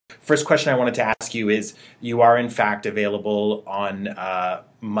First question I wanted to ask you is, you are in fact available on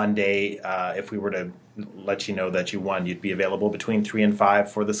Monday. If we were to let you know that you won, you'd be available between 3 and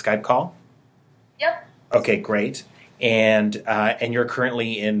 5 for the Skype call? Yep. Okay, great. And you're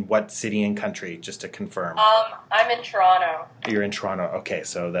currently in what city and country, just to confirm? I'm in Toronto. You're in Toronto. Okay,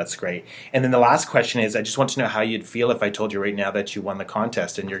 so that's great. And then the last question is, I just want to know how you'd feel if I told you right now that you won the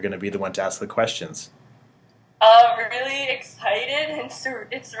contest and you're going to be the one to ask the questions. Really excited and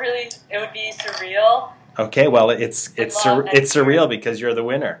it would be surreal. Okay, well, it's surreal because you're the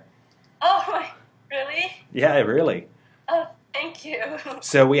winner. Oh my, really? Yeah, really. Oh, thank you.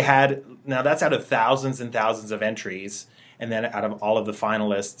 So we had, now that's out of thousands and thousands of entries, and then out of all of the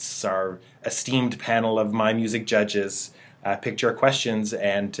finalists, our esteemed panel of My Music judges picked your questions,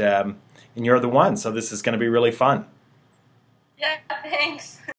 and you're the one. So this is going to be really fun. Yeah, thanks.